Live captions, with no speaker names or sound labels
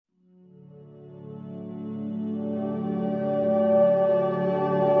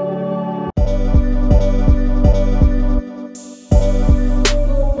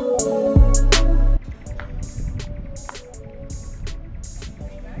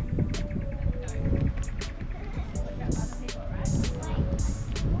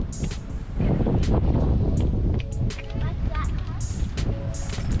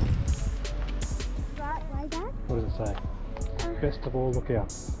of all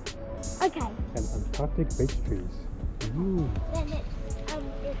lookouts. Okay. And Antarctic beach trees. Ooh. Then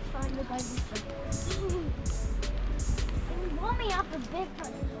it's time to go this way. It's warming up a bit,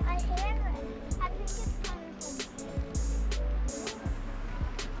 but I hear it. I think it's coming from here.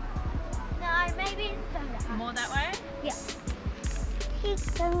 No, maybe it's further up. More that way? Yeah. Keep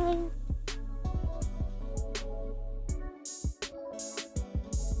going.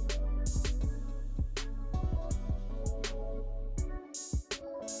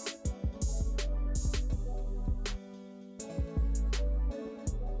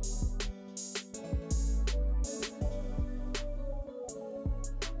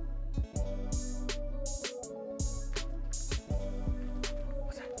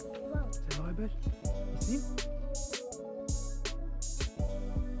 You see him?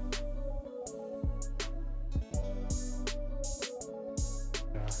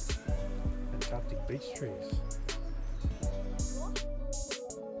 Antarctic beach trees.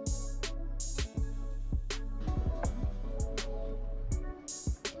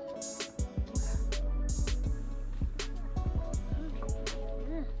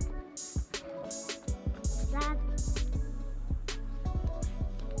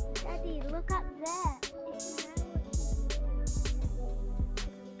 Daddy, look up there.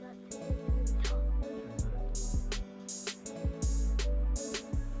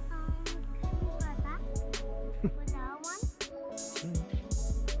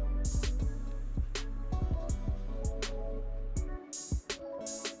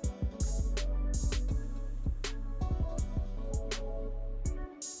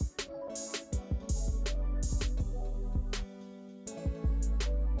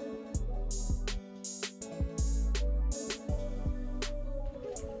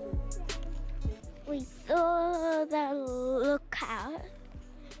 We saw the lookout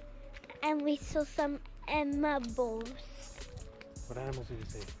and we saw some animals. What animals did you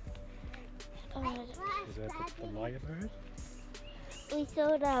see? Is that the lyrebird? We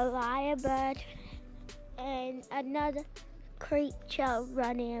saw the lyrebird and another creature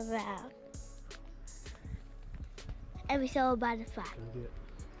running around. And we saw a butterfly.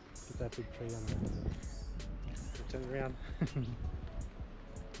 Get that big tree on there. Turn around.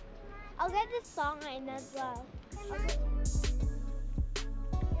 I'll get the sign as well.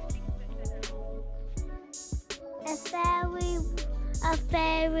 A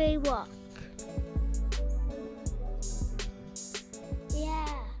fairy walk. Yeah.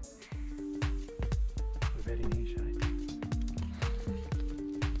 We're very near, Shay.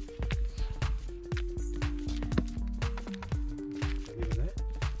 Look at that.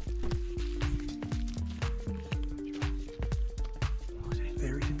 Oh, is there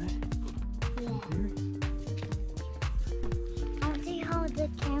fairies in there? Yeah. Fairies? I'll see how the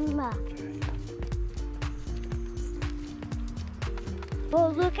camera.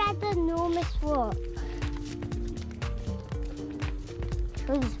 Well, look at the enormous rock.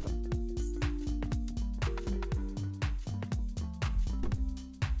 Trees.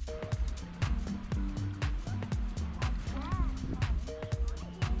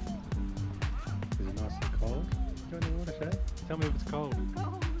 Is it nice and cold? Go in the water, Shay. Tell me if it's cold.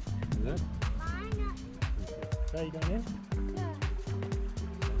 Cold. Is it? Shay, you going in?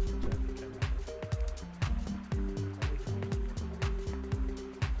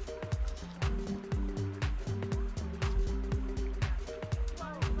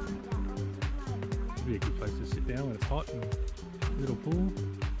 Be a good place to sit down when it's hot and a little pool.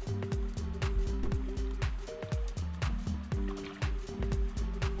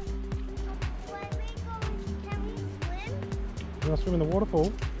 Can we swim? You want to swim in the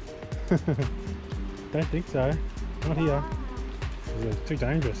waterfall? Don't think so. Not here. It's too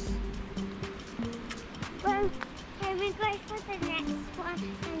dangerous. Well, can we go for the next one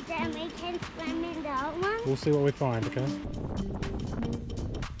and then we can swim in that one? We'll see what we find, okay?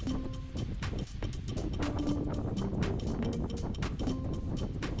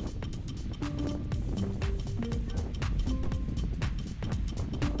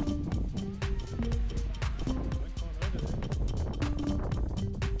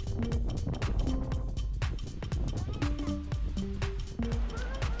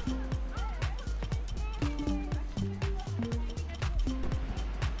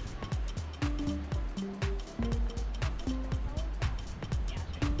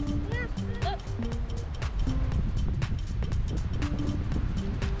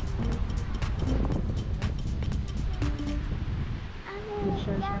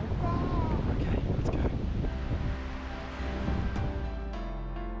 Sure.